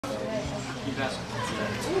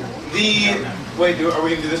Wait, are we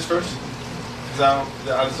going to do this first? Because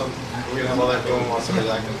I just don't, we're going to have all that going while somebody's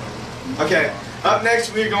acting. Okay, up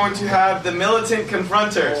next we're going to have the militant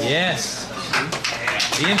confronter. Yes.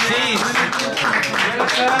 EMTs.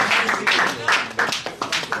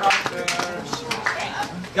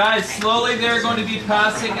 Guys, slowly they're going to be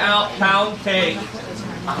passing out pound cake.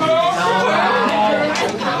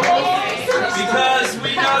 Because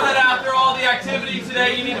we know that after all the activity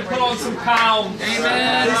today, you need to put on some pounds.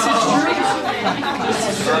 Amen.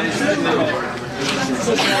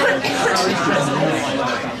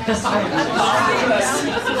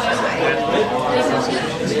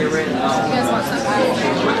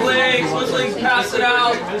 Quickly, pass it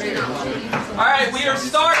out. All right, we are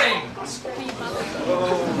starting.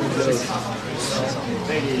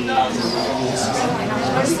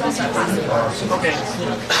 Okay.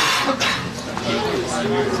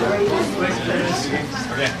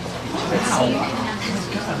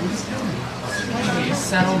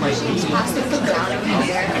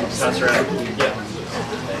 That's right. Yeah.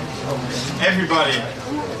 Everybody.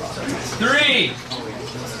 3.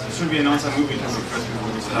 Should we announce a movie coming first?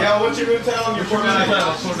 Yeah, what's your movie title? Your movie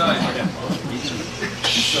title.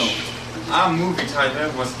 So, our movie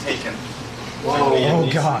title was Taken. Oh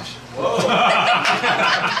gosh.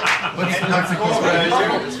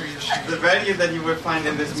 The value that you will find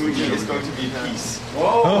in this movie is going to be peace.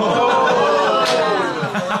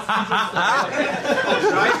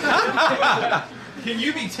 Can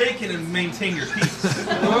you be taken and maintain your peace?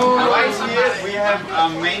 Right here we have our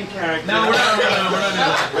main character. No, we're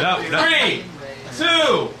not doing that. 3,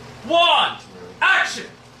 2, 1, action!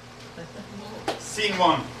 Scene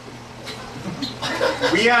 1.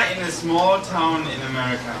 We are in a small town in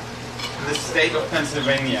America, in the state of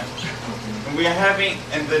Pennsylvania. And we are having,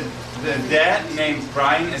 and the dad named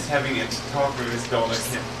Brian is having a talk with his daughter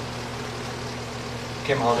Kim.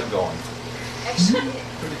 Kim, how's it going? Actually,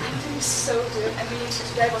 I'm doing so good. I mean,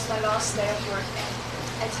 today was my last day of work, and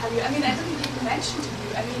I tell you, I mean, I didn't even mention to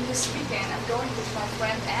you, I mean, this weekend I'm going with my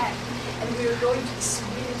friend Anne, and we're going to this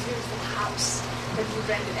really beautiful house that we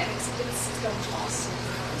rented, and it's going to be awesome.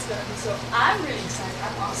 It's going to be so, I'm really excited,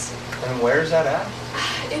 I'm awesome. And where's that at?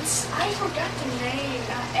 I forgot the name.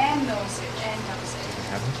 Anne knows it,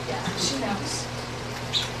 Yeah, she knows.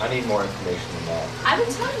 I need more information than that. I will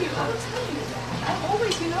tell you that. I'm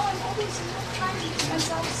always trying to keep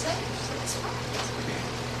myself safe, so it's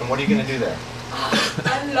fine. And what are you going to do there?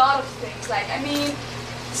 A lot of things. Like, I mean,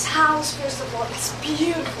 this house, first of all, it's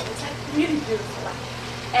beautiful. It's like really beautiful. Like,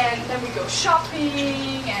 and then we go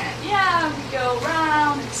shopping, and yeah, we go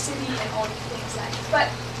around the city and all the things like. But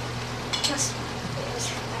just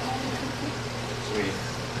Sweetie,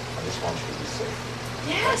 I just want you to be safe.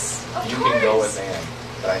 yes, of You course. can go with Anne,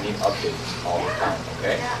 but I need updates all the time,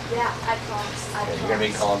 okay? Yeah, I promise. Okay, you're going to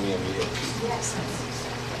be calling me immediately. Yes.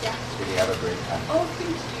 Yeah. Sweetie, have a great time. Oh,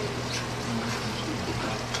 thank you.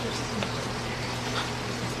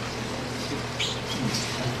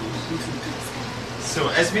 So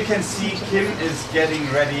as we can see, Kim is getting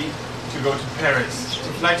ready to go to Paris, to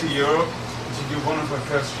fly to Europe, to do one of her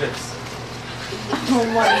first trips. Oh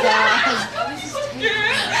my god.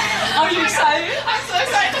 Are you excited? I'm so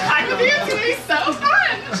excited to pack with you. It's going to be so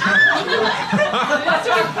fun.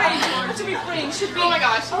 To be free, should be. Oh my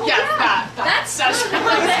gosh. Yes, yeah. That's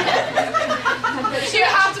You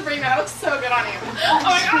have to bring that. It looks so good on you. Oh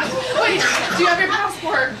my gosh. Wait, do you have your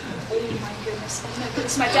passport? Oh my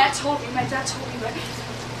goodness. My dad told me, right?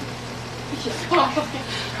 Oh, okay.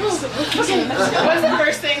 Okay, let's go. What's the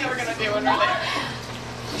first thing that we're going to do when we're there?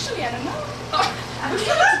 Actually, I don't know. Oh. What do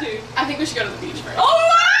you want to do? I think we should go to the beach first. Oh,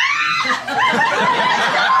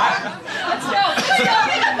 let's go.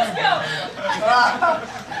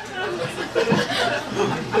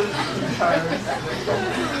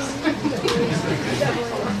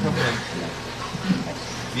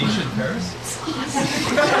 Beach in Paris?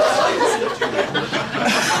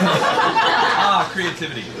 Ah,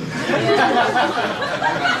 creativity.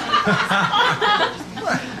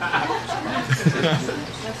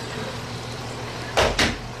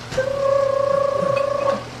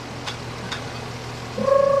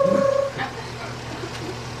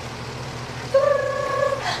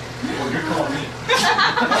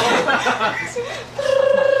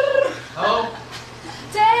 Oh.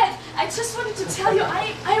 Dad, I just wanted to tell you,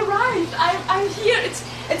 I arrived. I'm here.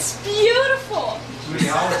 It's beautiful.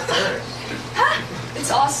 Huh?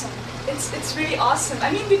 It's awesome. It's really awesome.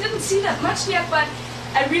 I mean, we didn't see that much yet, but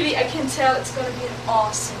I can tell it's gonna be an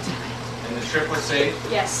awesome time. And the trip was safe?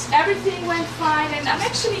 Yes, everything went fine, and I'm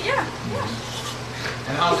actually, yeah.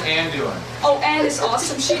 And how's Anne doing? Oh, Anne is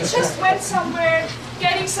awesome. She just went somewhere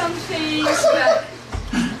getting some things. But...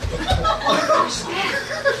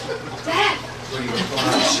 Dad.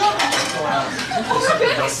 Sure. Oh my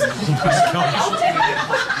goodness. I'll take it.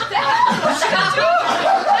 Dad, what should I do?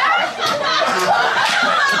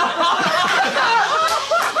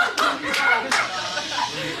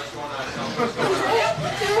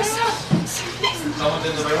 There was some things. Someone's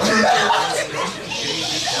in the room. Give me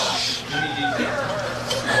details. Give me details.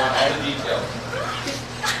 I want all the details.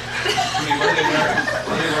 What are they wearing?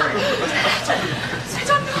 What are they wearing? I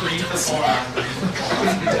don't know. Keep the phone on.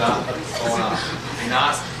 Do not put the phone on. Do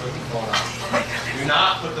not put the phone on. Do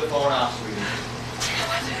not put the phone off, sweetie.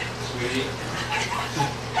 Sweetie.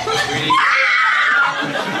 Sweetie.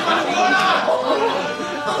 What's going on?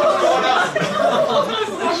 What's going on?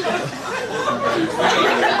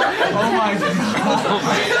 Oh my God.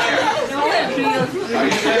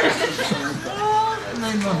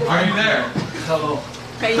 Are you there? Hello.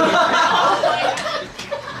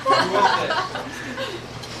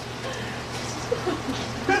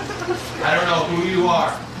 I don't know who you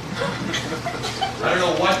are. I don't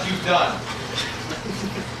know what you've done.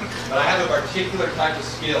 But I have a particular type of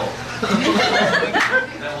skill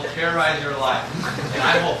that will terrorize your life. And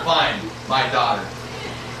I will find my daughter.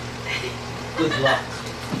 Good luck.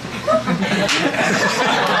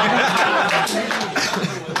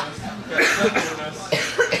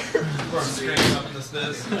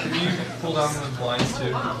 Can you pull down the blinds too?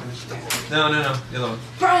 No, the other one.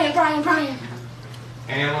 Brian.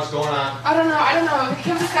 And what's going on? I don't know.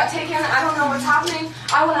 Kim just got taken. I don't know what's happening.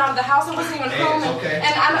 I went out of the house. I wasn't even Hey, home. it's okay.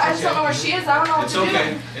 And I just don't know where she is. I don't know what It's to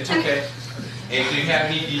okay. do. It's And- okay. Hey, do you have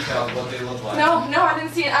any details of what they look like? No, I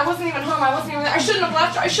didn't see it. I wasn't even home. I wasn't even there. I shouldn't have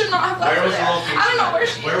left her. I should not have left Where her was the there. location? I don't know where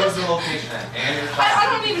she Where is. was the location at? And your I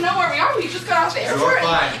don't even know where we are. We just got off the You're airport.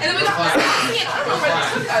 fine. And then we You're got fine. this taxi, and I don't know where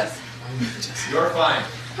they took us. You're fine.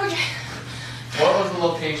 Okay. What was the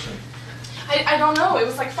location? I don't know. It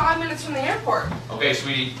was like 5 minutes from the airport. Okay,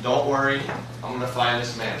 sweetie, don't worry. I'm gonna find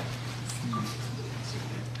this man.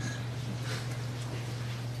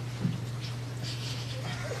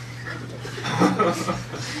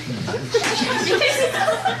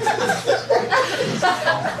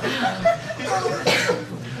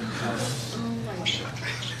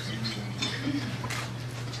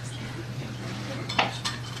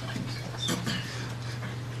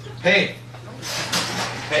 Hey.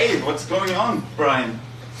 Hey, what's going on, Brian?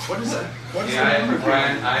 What is it? What is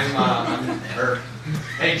Brian,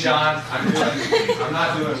 hey John, I'm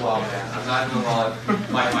not doing well, man. I'm not doing well.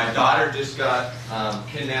 My daughter just got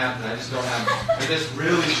kidnapped, and I just don't have. I'm just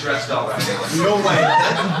really stressed out right now. No way.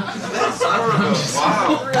 That's horrible.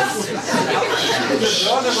 Wow.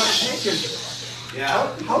 What have I taken? Yeah.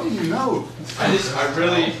 How do you know? I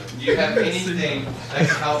really. Do you have anything that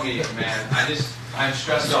can help me, man? I'm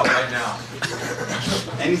stressed out right now.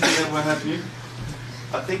 Anything that will help you?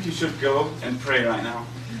 I think you should go and pray right now.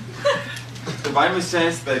 The Bible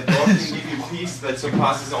says that God can give you peace that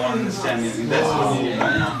surpasses all understanding, and that's what you need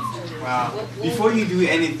right now. Wow. Before you do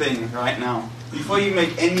anything right now, before you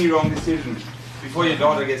make any wrong decision, before your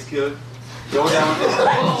daughter gets killed, go down and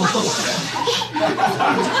pray.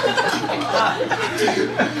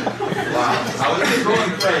 Wow. I was just going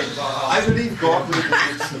to pray. I believe God will give you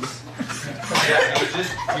peace. Yeah, you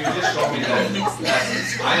just showed me that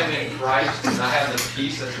I am in Christ and I have the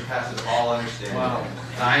peace that surpasses all understanding. Wow.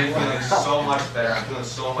 And I am feeling so much better. I'm feeling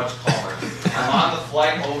so much calmer. I'm on the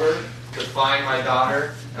flight over to find my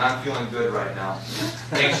daughter, and I'm feeling good right now.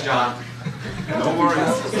 Thanks, John. No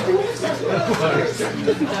worries.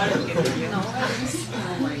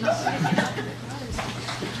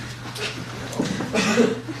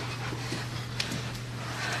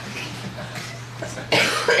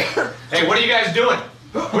 Hey, what are you guys doing?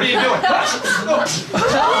 What are you doing? Oh my God.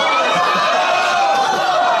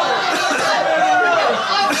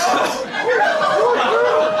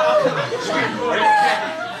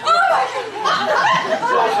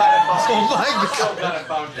 So glad I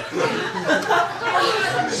found you.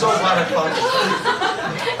 So glad I found you.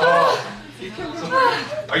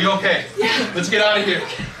 Oh. Are you okay? Yeah. Let's get out of here.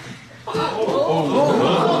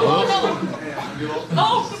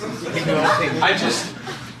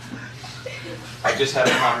 I just had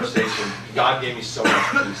a conversation. God gave me so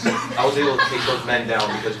much peace. I was able to take those men down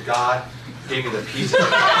because God gave me the peace.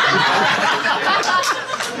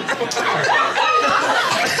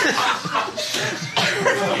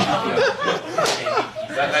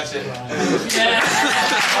 That's it. Yeah.